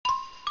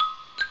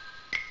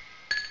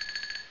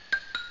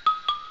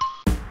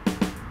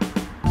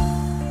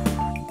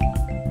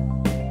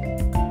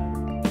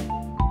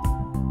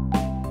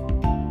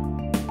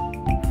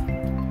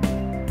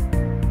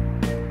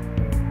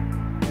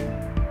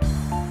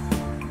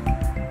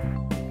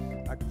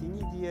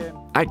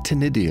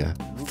Actinidia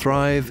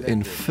thrive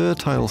in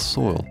fertile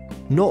soil,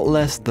 not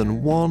less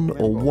than 1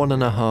 or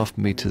 1.5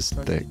 meters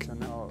thick.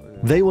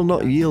 They will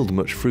not yield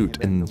much fruit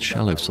in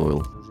shallow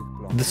soil.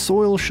 The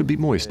soil should be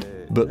moist,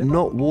 but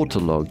not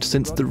waterlogged,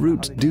 since the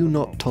roots do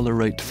not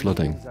tolerate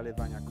flooding.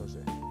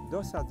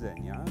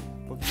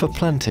 For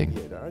planting,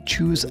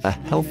 choose a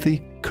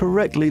healthy,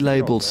 correctly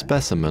labeled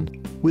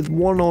specimen with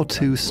 1 or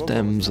 2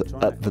 stems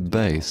at the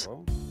base.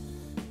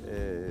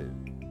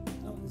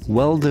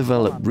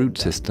 Well-developed root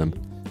system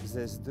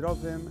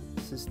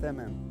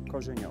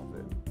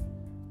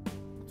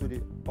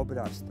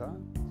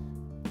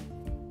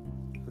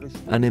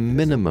and a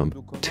minimum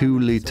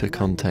 2-liter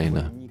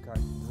container.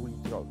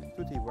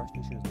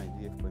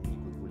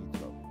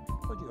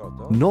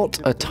 Not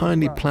a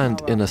tiny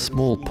plant in a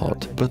small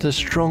pot, but a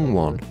strong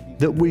one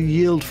that will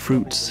yield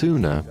fruit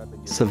sooner,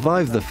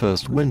 survive the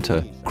first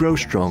winter, grow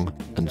strong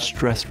and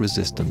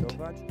stress-resistant.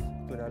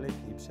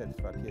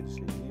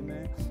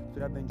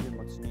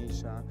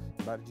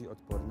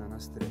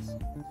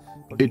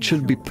 It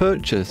should be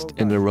purchased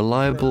in a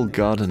reliable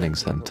gardening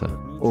center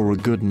or a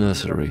good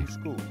nursery.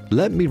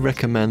 Let me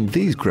recommend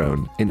these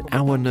grown in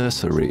our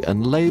nursery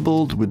and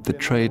labeled with the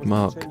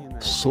trademark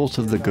Sort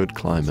of the Good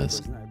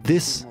Climbers.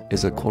 This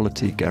is a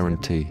quality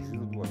guarantee.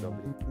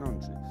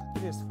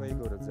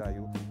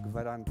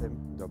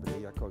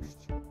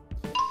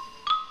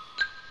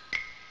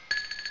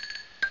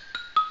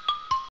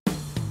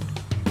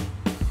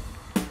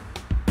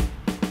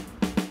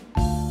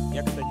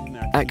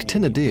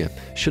 Actinidiae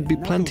should be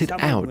planted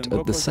out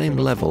at the same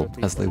level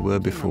as they were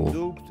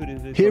before.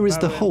 Here is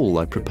the hole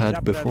I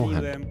prepared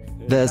beforehand.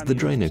 There's the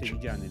drainage.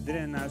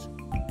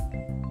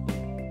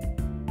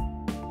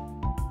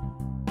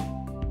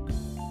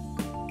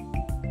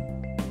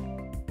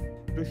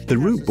 The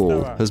root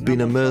ball has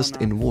been immersed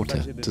in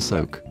water to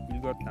soak.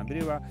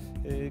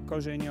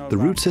 The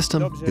root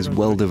system is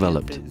well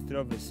developed.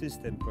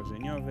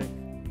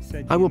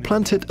 I will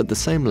plant it at the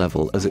same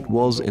level as it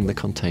was in the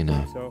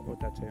container.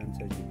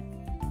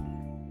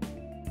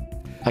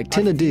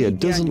 Actinidia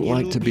doesn't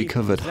like to be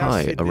covered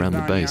high around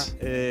the base.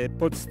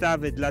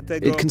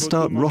 It can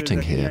start rotting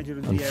here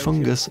and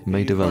fungus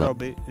may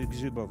develop.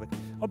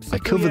 I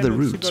cover the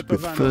roots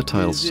with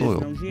fertile soil.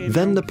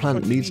 Then the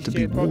plant needs to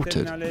be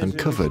watered and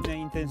covered.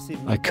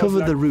 I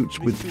cover the roots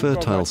with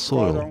fertile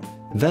soil.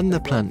 Then the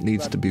plant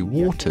needs to be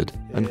watered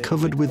and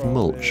covered with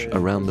mulch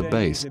around the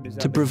base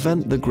to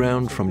prevent the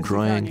ground from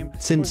drying,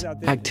 since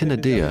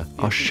Actinidia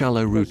are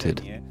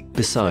shallow-rooted.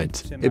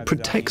 Besides, it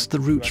protects the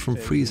roots from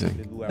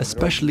freezing,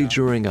 especially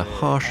during a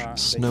harsh,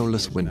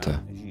 snowless winter.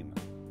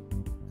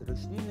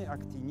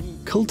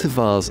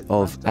 Cultivars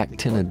of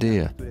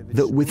Actinidia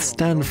that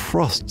withstand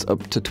frosts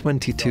up to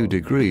 22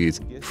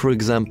 degrees, for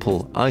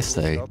example,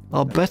 Iceae,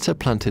 are better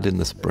planted in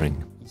the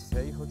spring.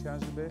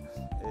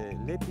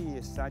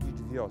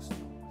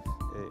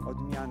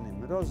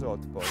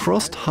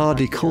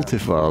 Frost-hardy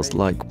cultivars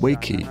like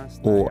Wakey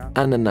or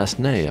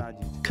Ananasnea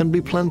can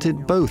be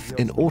planted both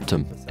in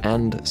autumn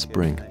and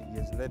spring.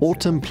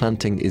 Autumn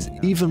planting is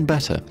even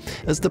better,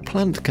 as the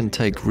plant can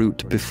take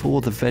root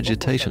before the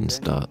vegetation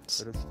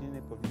starts.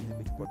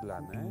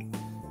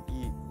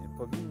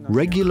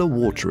 Regular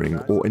watering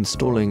or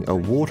installing a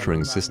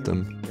watering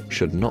system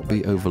should not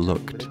be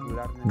overlooked.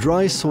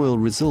 Dry soil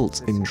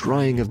results in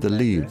drying of the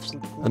leaves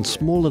and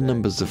smaller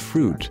numbers of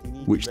fruit,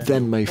 which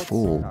then may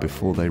fall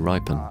before they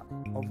ripen.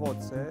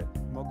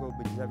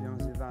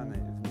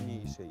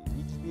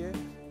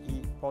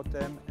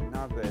 Potem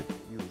nawet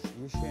już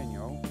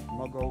jesienią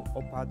mogą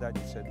opadać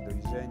przed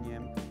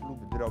dojrzeniem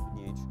lub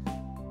drobnieć.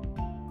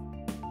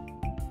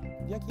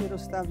 W jakiej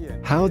rozstawie?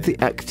 How the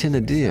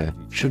Actinidia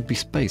should be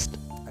spaced.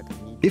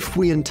 If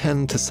we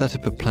intend to set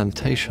up a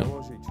plantation,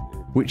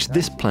 which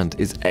this plant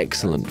is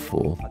excellent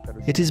for,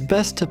 it is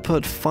best to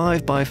put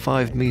 5 by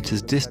 5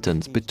 meters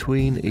distance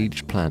between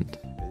each plant.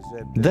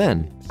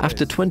 Then,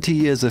 after 20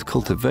 years of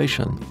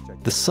cultivation,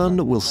 the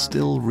sun will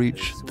still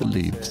reach the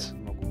leaves.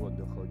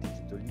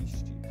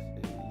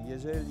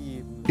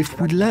 If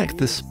we lack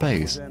the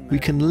space, we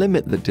can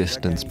limit the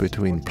distance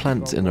between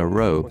plants in a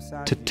row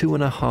to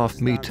 2.5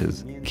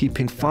 meters,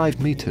 keeping 5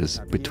 meters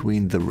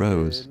between the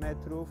rows.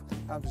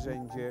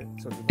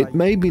 It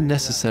may be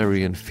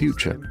necessary in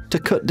future to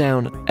cut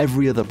down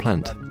every other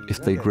plant if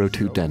they grow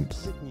too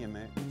dense.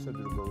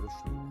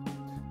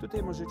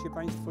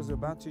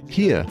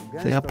 Here,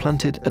 they are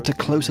planted at a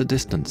closer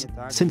distance,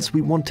 since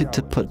we wanted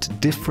to put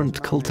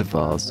different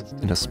cultivars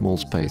in a small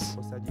space.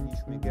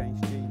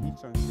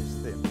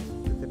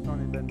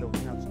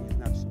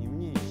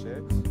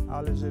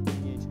 Ale żeby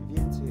mieć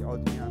więcej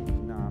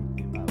odmian na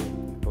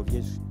małej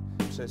powierzchni.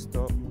 Przez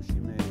to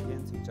musimy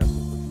więcej czasu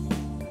poświęcić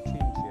na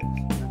cięcie,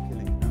 na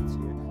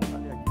pielęgnację,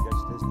 ale jak widać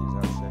też nie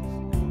zawsze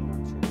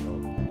nam się to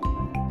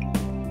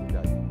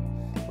udaje.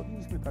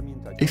 Powinniśmy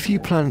pamiętać. If you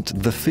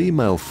plant the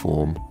female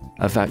form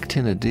of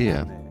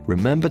Actinidia,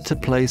 remember to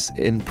place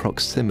in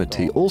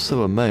proximity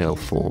also a male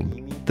form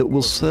that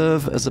will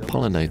serve as a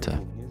pollinator.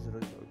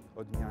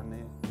 Odmiany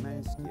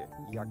męskie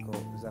jako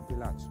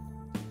zapylacze.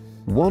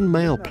 one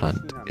male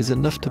plant is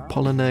enough to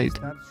pollinate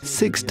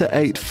 6 to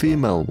 8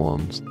 female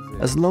ones,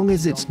 as long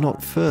as it's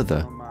not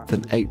further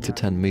than 8 to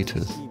 10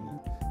 meters.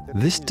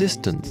 This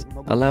distance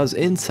allows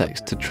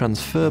insects to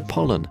transfer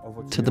pollen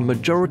to the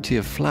majority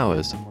of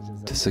flowers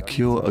to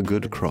secure a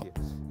good crop.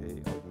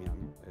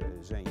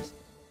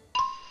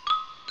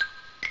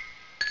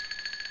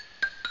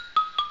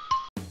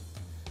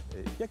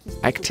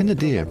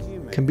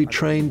 Actinidiae can be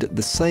trained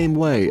the same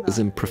way as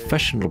in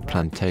professional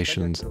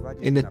plantations,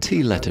 in a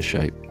T-letter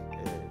shape.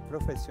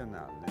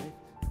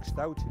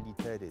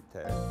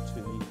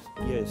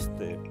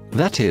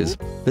 That is,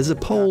 there's a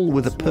pole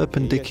with a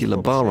perpendicular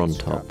bar on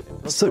top,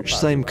 such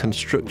same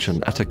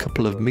construction at a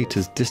couple of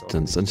meters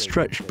distance, and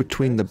stretched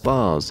between the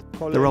bars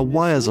there are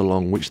wires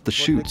along which the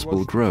shoots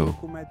will grow.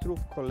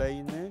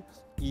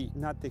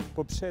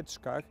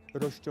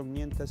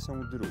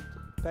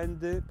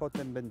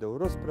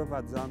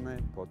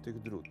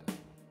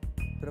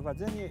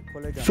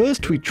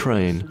 First we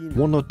train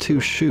 1 or 2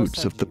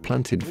 shoots of the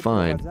planted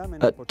vine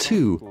at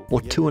 2 or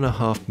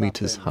 2.5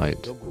 meters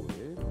height.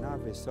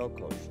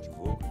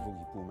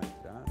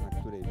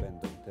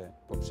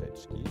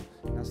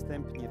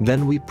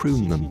 Then we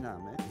prune them.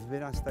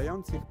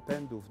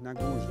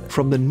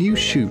 From the new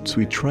shoots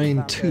we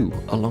train 2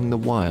 along the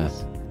wire.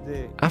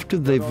 After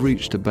they've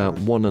reached about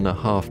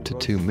 1.5 to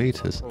 2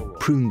 meters,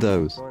 prune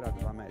those.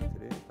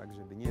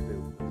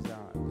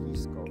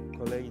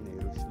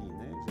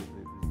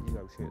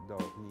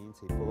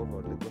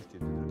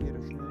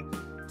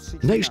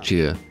 Next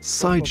year,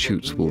 side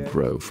shoots will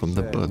grow from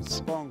the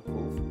buds.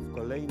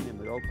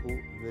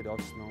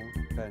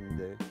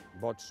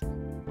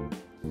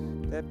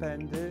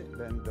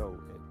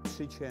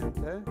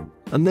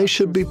 And they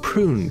should be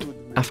pruned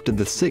after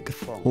the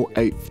 6th or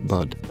 8th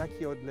bud.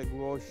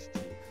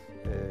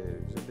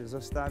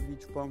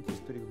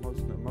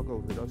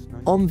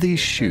 On these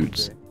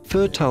shoots,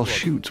 fertile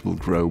shoots will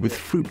grow with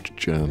fruit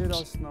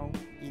germs.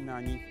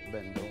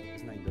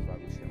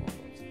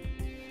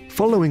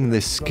 Following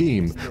this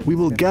scheme, we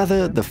will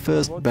gather the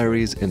first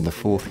berries in the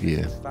 4th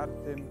year.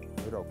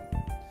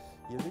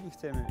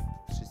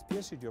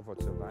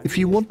 If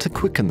you want to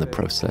quicken the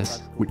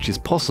process, which is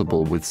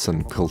possible with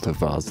some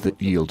cultivars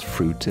that yield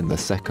fruit in the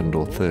 2nd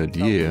or 3rd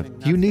year,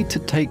 you need to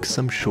take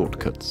some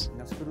shortcuts.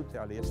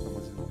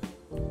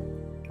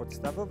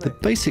 The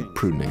basic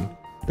pruning,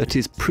 that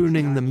is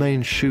pruning the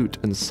main shoot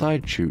and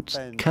side shoots,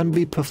 can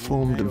be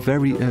performed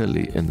very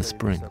early in the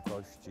spring.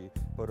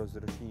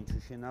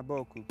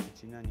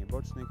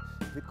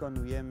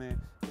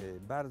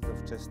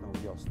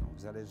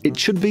 It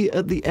should be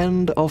at the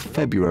end of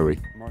February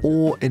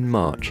or in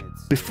March,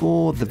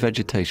 before the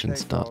vegetation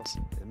starts.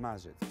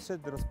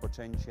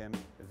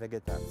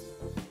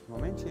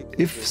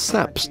 If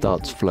sap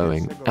starts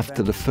flowing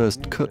after the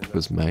first cut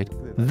was made,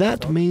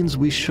 that means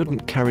we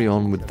shouldn't carry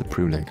on with the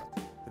pruning.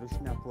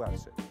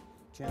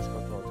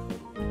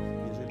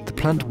 The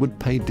plant would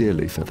pay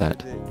dearly for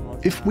that.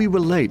 If we were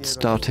late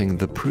starting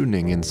the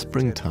pruning in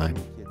springtime,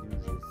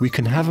 we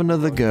can have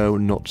another go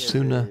not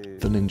sooner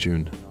than in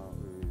June.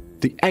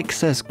 The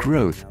excess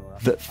growth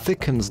that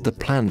thickens the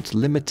plant,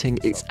 limiting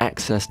its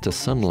access to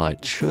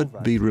sunlight, should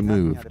be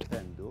removed.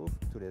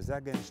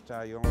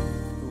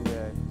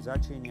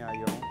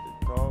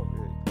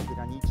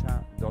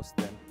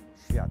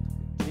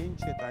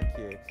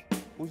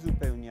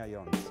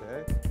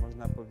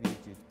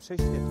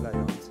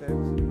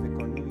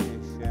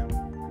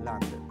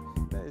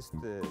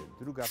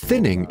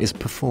 Thinning is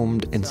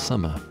performed in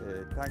summer,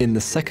 in the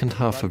 2nd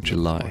half of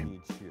July,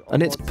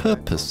 and its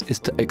purpose is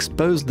to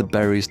expose the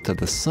berries to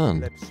the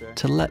sun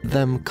to let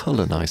them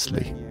colour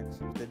nicely.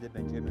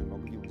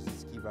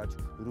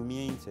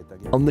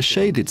 On the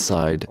shaded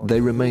side, they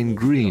remain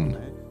green,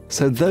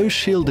 so those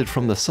shielded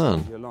from the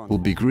sun will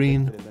be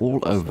green all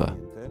over.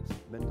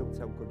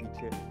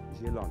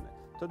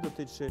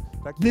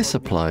 This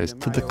applies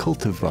to the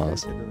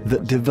cultivars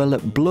that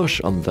develop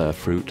blush on their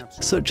fruit,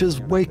 such as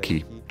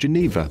Wakey,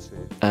 Geneva,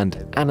 and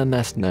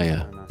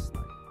Actinidiae.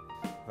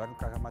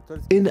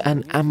 In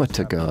an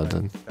amateur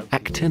garden,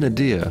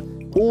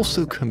 Actinidiae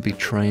also can be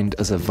trained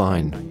as a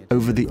vine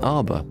over the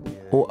arbor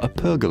or a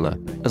pergola,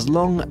 as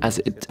long as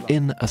it's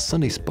in a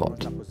sunny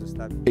spot.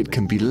 It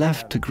can be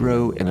left to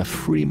grow in a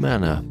free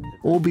manner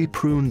or be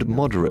pruned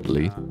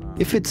moderately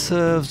if it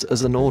serves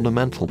as an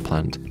ornamental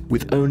plant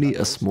with only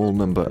a small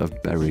number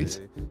of berries.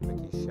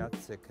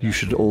 You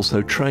should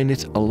also train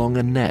it along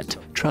a net,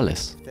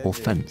 trellis, or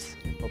fence.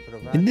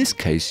 In this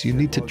case, you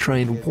need to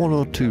train 1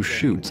 or 2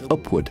 shoots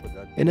upward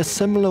in a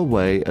similar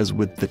way as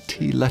with the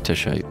T-letter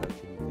shape.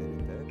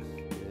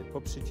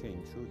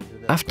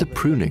 After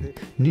pruning,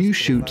 new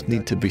shoots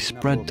need to be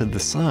spread to the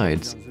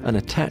sides and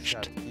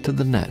attached to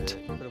the net.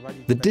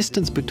 The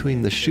distance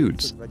between the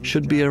shoots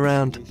should be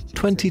around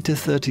 20 to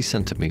 30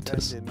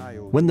 centimeters.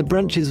 When the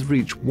branches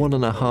reach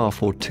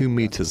 1.5 or 2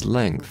 meters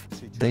length,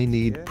 they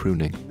need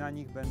pruning.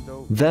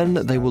 Then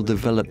they will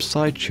develop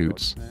side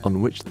shoots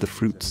on which the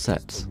fruit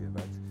sets.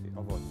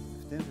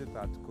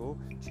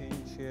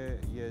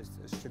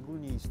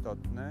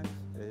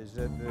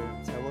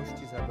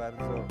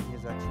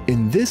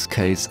 In this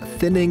case,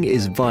 thinning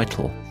is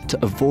vital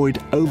to avoid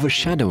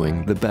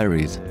overshadowing the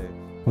berries.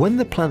 When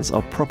the plants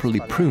are properly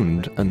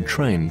pruned and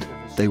trained,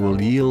 they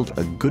will yield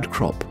a good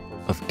crop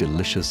of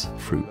delicious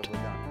fruit.